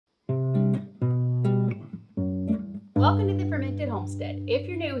Welcome to the Fermented Homestead. If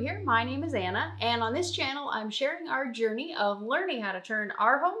you're new here, my name is Anna, and on this channel, I'm sharing our journey of learning how to turn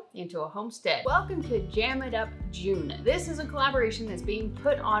our home into a homestead. Welcome to Jam It Up June. This is a collaboration that's being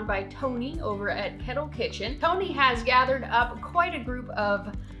put on by Tony over at Kettle Kitchen. Tony has gathered up quite a group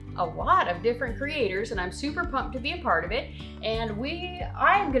of a lot of different creators, and I'm super pumped to be a part of it. And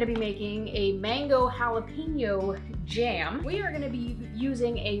I'm going to be making a mango jalapeno jam. We are going to be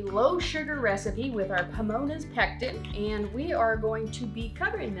using a low sugar recipe with our Pomona's pectin, and we are going to be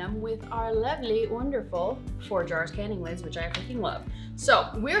covering them with our lovely, wonderful 4 jars canning lids, which I freaking love. So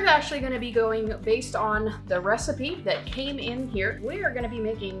we're actually going to be going based on the recipe that came in here. We are going to be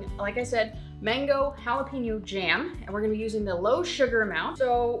making, like I said, mango jalapeno jam, and we're going to be using the low sugar amount.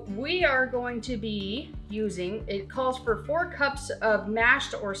 So we are going to be using, it calls for 4 cups of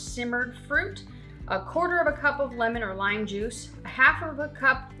mashed or simmered fruit, 1/4 cup of lemon or lime juice, 1/2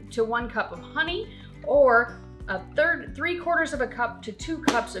 cup to 1 cup of honey, or 3/4 cup to 2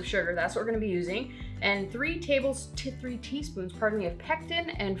 cups of sugar. That's what we're going to be using, and 3 teaspoons, of pectin,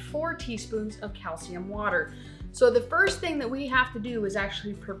 and 4 teaspoons of calcium water. So the first thing that we have to do is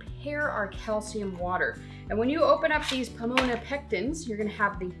actually prepare our calcium water. And when you open up these Pomona pectins, you're gonna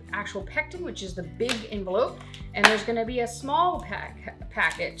have the actual pectin, which is the big envelope, and there's gonna be a small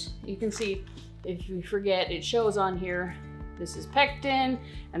packet. You can see, if you forget, it shows on here, this is pectin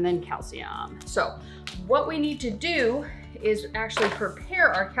and then calcium. So what we need to do is actually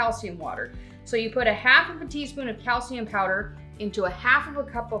prepare our calcium water. So you put 1/2 teaspoon of calcium powder into 1/2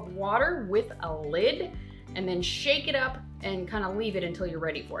 cup of water with a lid, and then shake it up and kind of leave it until you're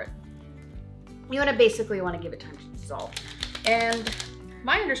ready for it. You basically want to give it time to dissolve. And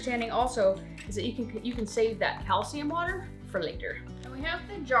my understanding also is that you can save that calcium water for later. And we have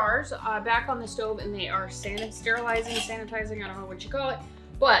the jars back on the stove, and they are sanitizing, I don't know what you call it,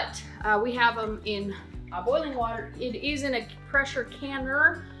 but we have them in boiling water. It is in a pressure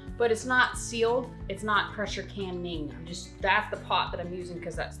canner, but it's not sealed. It's not pressure canning. That's the pot that I'm using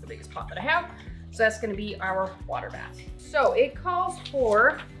because that's the biggest pot that I have. So that's gonna be our water bath. So it calls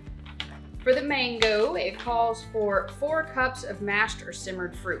for the mango, it calls for 4 cups of mashed or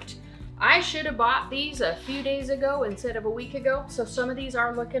simmered fruit. I should have bought these a few days ago instead of a week ago, so some of these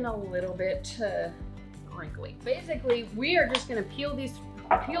are looking a little bit wrinkly. Basically, we are just gonna peel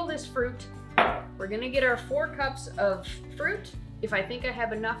this fruit. We're gonna get our 4 cups of fruit. If I think I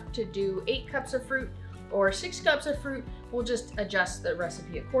have enough to do 8 cups of fruit or 6 cups of fruit, we'll just adjust the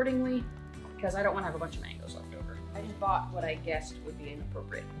recipe accordingly, because I don't want to have a bunch of mangoes left over. I just bought what I guessed would be an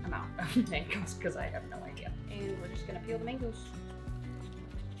appropriate amount of mangoes because I have no idea. And we're just gonna peel the mangoes.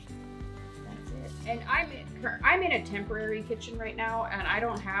 That's it. And I'm in a temporary kitchen right now, and I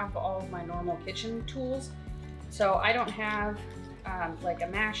don't have all of my normal kitchen tools. So I don't have like a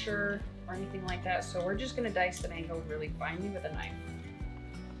masher or anything like that. So we're just gonna dice the mango really finely with a knife.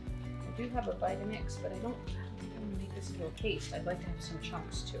 I do have a Vitamix, but I don't want to make this into a paste. I'd like to have some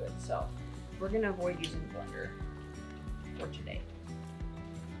chunks to it. So we're gonna avoid using the blender for today.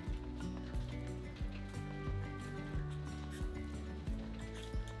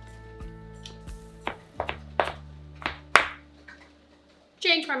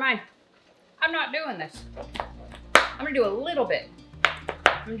 Changed my mind. I'm not doing this. I'm gonna do a little bit.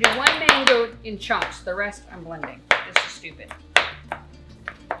 I'm gonna do 1 mango in chunks. The rest I'm blending. This is stupid.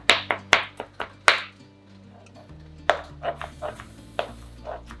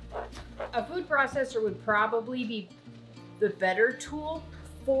 A food processor would probably be the better tool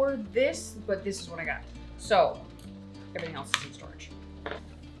for this, but this is what I got. So everything else is in storage.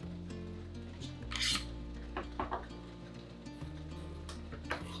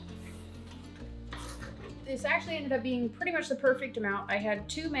 This actually ended up being pretty much the perfect amount. I had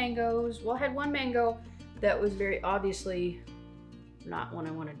 2 mangoes. Well, I had 1 mango that was very obviously not one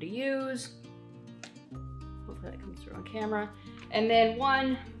I wanted to use. Hopefully that comes through on camera. And then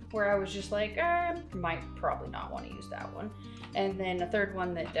 1 where I was just like, I might probably not want to use that one. And then a 3rd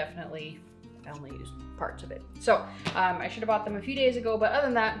one that definitely I only used parts of it. So I should have bought them a few days ago, but other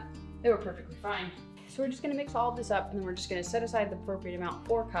than that, they were perfectly fine. So we're just gonna mix all of this up, and then we're just gonna set aside the appropriate amount,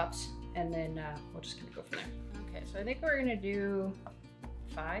 4 cups, and then we're just gonna go from there. Okay, so I think we're gonna do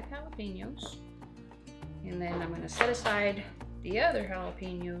 5 jalapenos, and then I'm gonna set aside the other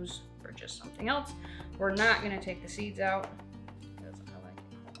jalapenos for just something else. We're not gonna take the seeds out, because I like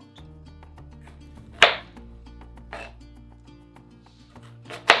it cold.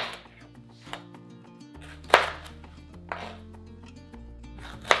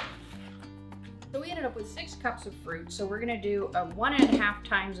 So we ended up with 6 cups of fruit, so we're gonna do 1.5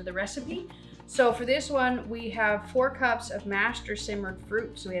 times of the recipe. So for this one, we have 4 cups of mashed or simmered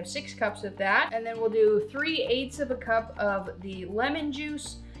fruit. So we have 6 cups of that. And then we'll do 3/8 of a cup of the lemon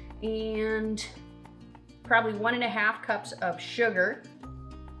juice and probably 1.5 cups of sugar.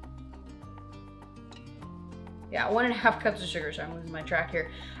 Yeah, 1.5 cups of sugar, so I'm losing my track here.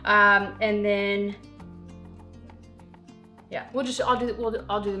 And then, yeah, I'll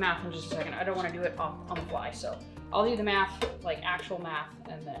do the math in just a second. I don't want to do it on the fly, so I'll do the math, like actual math,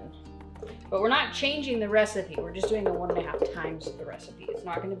 and then, but we're not changing the recipe. We're just doing the 1.5 times the recipe. It's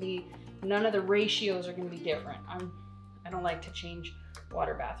not going to be, none of the ratios are going to be different. I don't like to change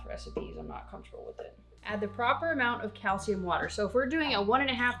water bath recipes. I'm not comfortable with it. Add the proper amount of calcium water. So if we're doing a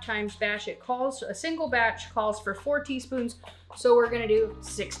 1.5 times batch, a single batch calls for 4 teaspoons. So we're gonna do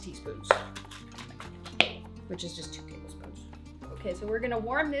 6 teaspoons, which is just 2 tablespoons. Okay, so we're gonna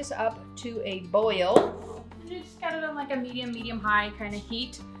warm this up to a boil. Just got it on like a medium high kind of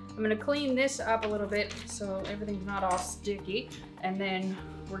heat. I'm gonna clean this up a little bit so everything's not all sticky. And then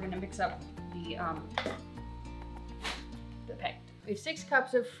we're gonna mix up the peg. We have 6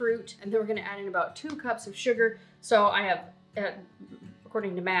 cups of fruit, and then we're gonna add in about 2 cups of sugar. So I have,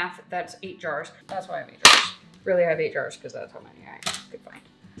 according to math, that's 8 jars. That's why I have 8 jars. Really, I have 8 jars because that's how many I could find.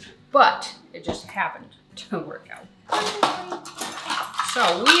 But it just happened to work out.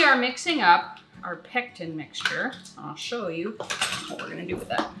 So we are mixing up our pectin mixture. I'll show you what we're gonna do with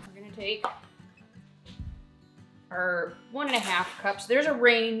that. We're gonna take our 1.5 cups. There's a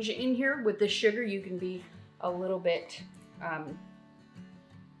range in here with the sugar. You can be a little bit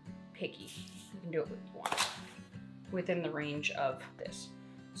picky. You can do it what you want within the range of this.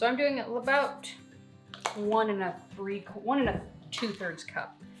 So I'm doing about 1 2/3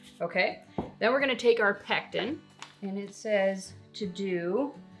 cup. Okay. Then we're going to take our pectin, and it says to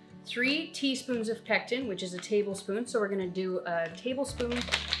do 3 teaspoons of pectin, which is a tablespoon. So we're going to do 1.5 tablespoons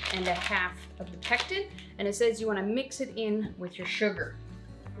of the pectin, and it says you want to mix it in with your sugar.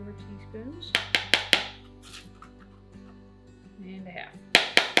 4 teaspoons. And 1/2.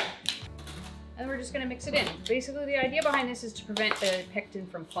 And we're just gonna mix it in. Basically, the idea behind this is to prevent the pectin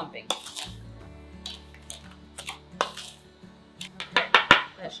from clumping. Okay,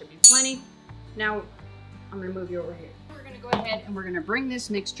 that should be plenty. Now, I'm gonna move you over here. We're gonna go ahead and we're gonna bring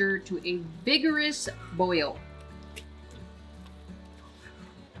this mixture to a vigorous boil.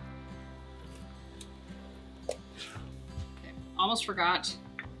 Okay, almost forgot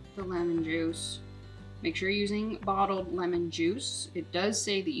the lemon juice. Make sure you're using bottled lemon juice. It does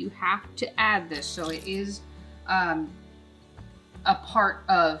say that you have to add this, so it is a part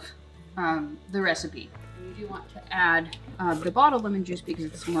of the recipe. And you do want to add the bottled lemon juice because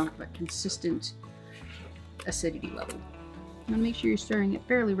it's more of a consistent acidity level. You want to make sure you're stirring it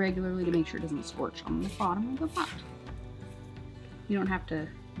fairly regularly to make sure it doesn't scorch on the bottom of the pot. You don't have to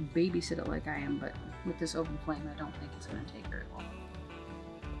babysit it like I am, but with this open flame, I don't think it's going to take very long.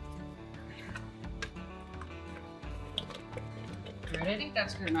 Alright, I think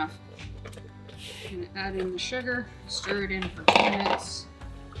that's good enough. I'm gonna add in the sugar, stir it in for 2 minutes.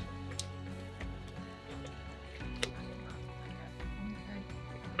 Okay,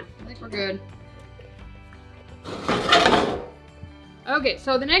 I think we're good. Okay,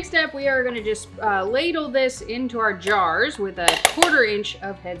 so the next step, we are gonna just ladle this into our jars with a 1/4 inch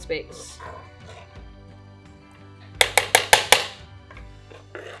of headspace.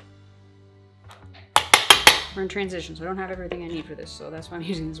 We're in transition, so I don't have everything I need for this, so that's why I'm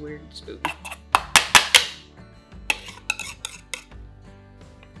using this weird spoon.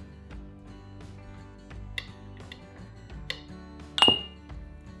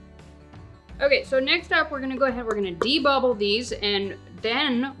 Okay, so next up, we're gonna go ahead, we're gonna debubble these, and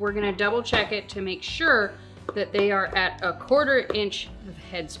then we're gonna double check it to make sure that they are at a 1/4 inch of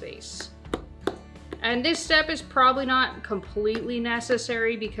headspace. And this step is probably not completely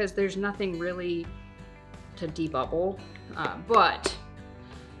necessary because there's nothing really to debubble, but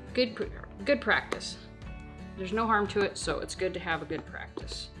good practice. There's no harm to it, so it's good to have a good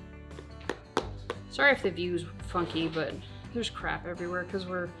practice. Sorry if the view's funky, but there's crap everywhere because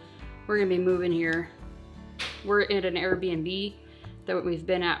we're gonna be moving here. We're at an Airbnb that we've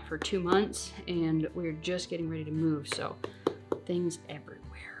been at for 2 months, and we're just getting ready to move, so things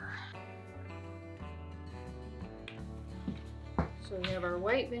everywhere. So we have our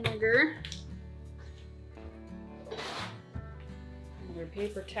white vinegar. Another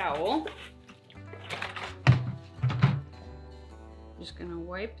paper towel. Just gonna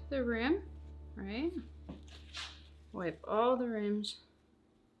wipe the rim, right? Wipe all the rims.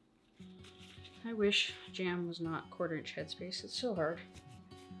 I wish jam was not 1/4 inch headspace. It's so hard.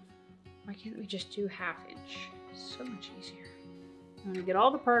 Why can't we just do 1/2 inch? It's so much easier. I'm gonna get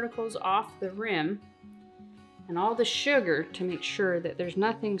all the particles off the rim and all the sugar to make sure that there's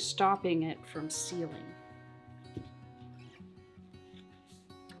nothing stopping it from sealing.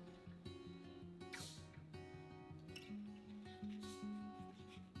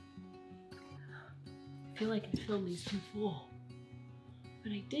 I feel like I filled these too full,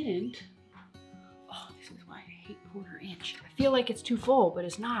 but I didn't. Oh, this is why I hate 1/4 inch. I feel like it's too full, but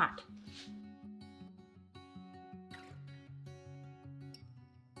it's not.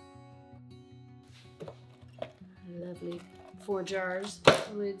 Lovely 4 jars,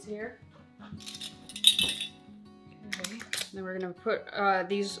 lids here. Okay, then we're gonna put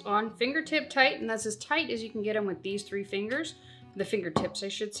these on fingertip tight, and that's as tight as you can get them with these 3 fingers. The fingertips, I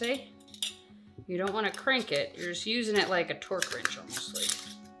should say. You don't want to crank it. You're just using it like a torque wrench, almost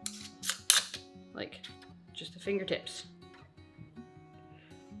like just the fingertips.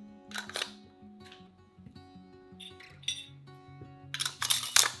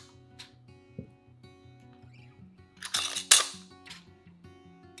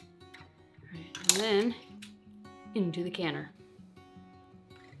 And then into the canner.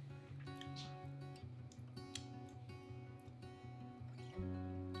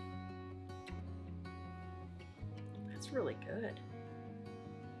 That's really good.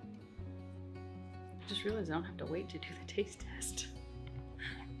 I just realized I don't have to wait to do the taste test.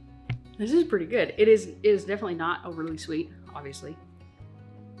 This is pretty good. It is definitely not overly sweet, obviously.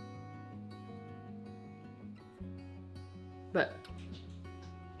 But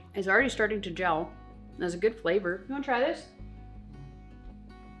it's already starting to gel. There's a good flavor. You want to try this?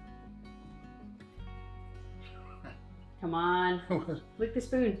 Come on. Lick the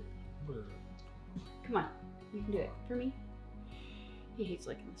spoon. Come on. You can do it. For me. He hates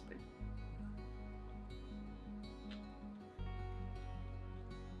licking the spoon.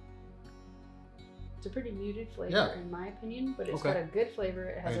 It's a pretty muted flavor in my opinion, but it's got a good flavor.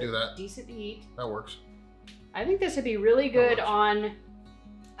 It has a decent heat. That works. I think this would be really good on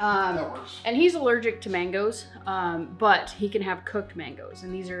and he's allergic to mangoes, but he can have cooked mangoes,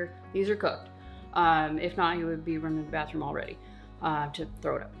 and these are cooked. If not, he would be running to the bathroom already to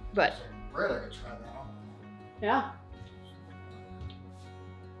throw it up. But bread, I could try that on. Yeah.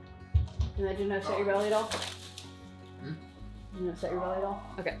 And that didn't upset your belly at all? Didn't upset your belly at all?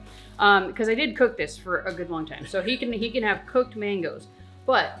 Okay. Because I did cook this for a good long time, so he can have cooked mangoes.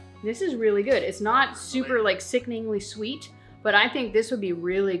 But this is really good. It's not super like sickeningly sweet. But I think this would be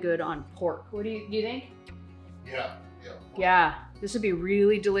really good on pork. What do you think? Yeah. Yeah, this would be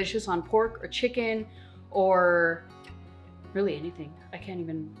really delicious on pork or chicken or really anything. I can't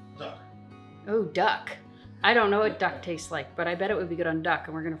even. Duck. Oh, duck. I don't know what duck tastes like, but I bet it would be good on duck,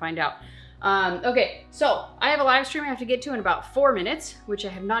 and we're gonna find out. Okay, so I have a live stream I have to get to in about 4 minutes, which I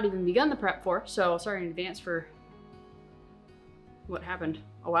have not even begun the prep for. So sorry in advance for what happened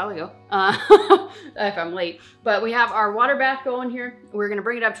a while ago, if I'm late. But we have our water bath going here. We're gonna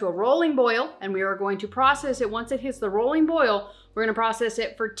bring it up to a rolling boil, and we are going to process it. Once it hits the rolling boil, we're gonna process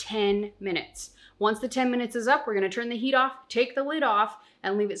it for 10 minutes. Once the 10 minutes is up, we're gonna turn the heat off, take the lid off,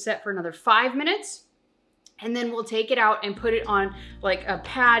 and leave it set for another 5 minutes. And then we'll take it out and put it on like a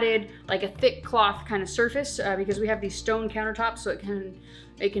padded, like a thick cloth kind of surface, because we have these stone countertops, so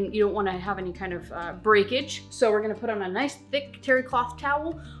you don't want to have any kind of breakage. So we're gonna put on a nice thick terry cloth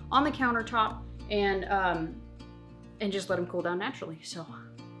towel on the countertop and just let them cool down naturally. So,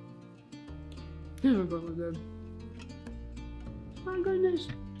 this is really good. My goodness.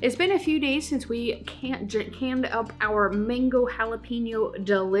 It's been a few days since we canned up our mango jalapeno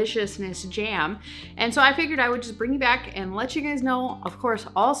deliciousness jam. And so I figured I would just bring you back and let you guys know. Of course,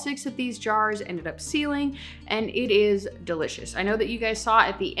 all 6 of these jars ended up sealing, and it is delicious. I know that you guys saw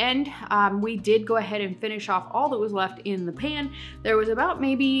at the end, we did go ahead and finish off all that was left in the pan. There was about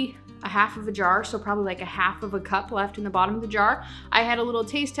maybe a half of a jar, so probably like a half of a cup left in the bottom of the jar. I had a little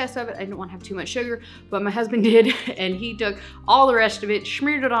taste test of it. I didn't want to have too much sugar, but my husband did, and he took all the rest of it,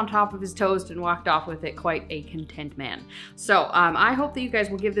 smeared it on top of his toast, and walked off with it quite a content man. So I hope that you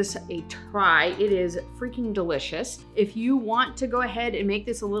guys will give this a try. It is freaking delicious. If you want to go ahead and make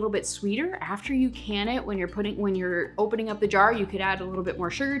this a little bit sweeter after you can it, when you're opening up the jar, you could add a little bit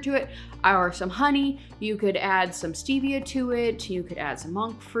more sugar to it or some honey. You could add some stevia to it. You could add some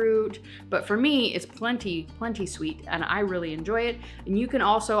monk fruit. average, but for me, it's plenty sweet, and I really enjoy it. And you can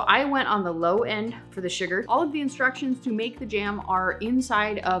also, I went on the low end for the sugar. All of the instructions to make the jam are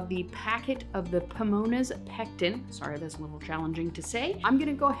inside of the packet of the Pomona's pectin. Sorry, that's a little challenging to say. I'm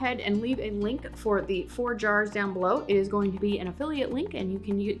gonna go ahead and leave a link for the 4 jars down below. It is going to be an affiliate link, and you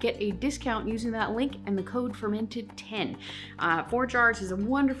can get a discount using that link and the code Fermented10. 4 Jars is a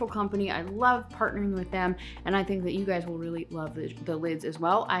wonderful company. I love partnering with them, and I think that you guys will really love the lids as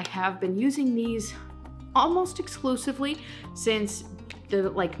well. I have been using these almost exclusively since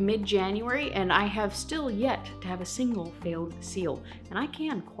like mid-January, and I have still yet to have a single failed seal, and I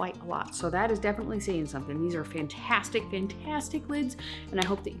can quite a lot, so that is definitely saying something. These are fantastic lids, and I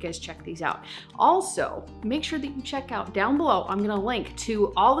hope that you guys check these out. Also, make sure that you check out down below. I'm gonna link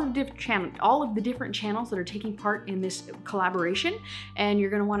to all of the different channels that are taking part in this collaboration, and you're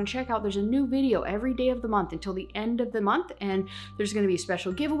gonna want to check out. There's a new video every day of the month until the end of the month, and there's gonna be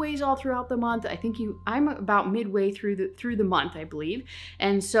special giveaways all throughout the month. I'm about midway through the month, I believe.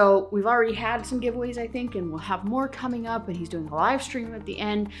 And so we've already had some giveaways, I think, and we'll have more coming up, and he's doing a live stream at the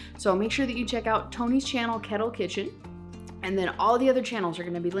end. So make sure that you check out Tony's channel, Kettle Kitchen. And then all the other channels are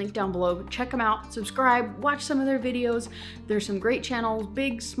going to be linked down below. Check them out, subscribe, watch some of their videos. There's some great channels,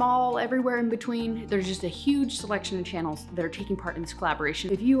 big, small, everywhere in between. There's just a huge selection of channels that are taking part in this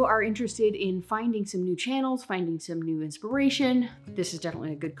collaboration. If you are interested in finding some new channels, finding some new inspiration, this is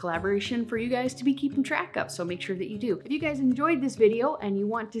definitely a good collaboration for you guys to be keeping track of, so make sure that you do. If you guys enjoyed this video and you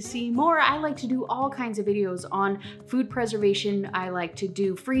want to see more, I like to do all kinds of videos on food preservation. I like to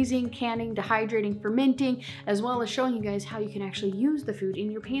do freezing, canning, dehydrating, fermenting, as well as showing you guys how you can actually use the food in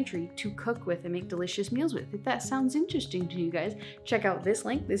your pantry to cook with and make delicious meals with. If that sounds interesting to you guys, check out this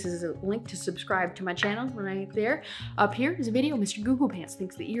link. This is a link to subscribe to my channel right there. Up here is a video Mr. Google Pants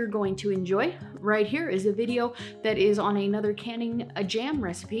thinks that you're going to enjoy. Right here is a video that is on another canning a jam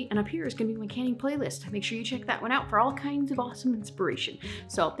recipe, and up here is going to be my canning playlist. Make sure you check that one out for all kinds of awesome inspiration.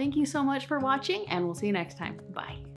 So thank you so much for watching, and we'll see you next time. Bye.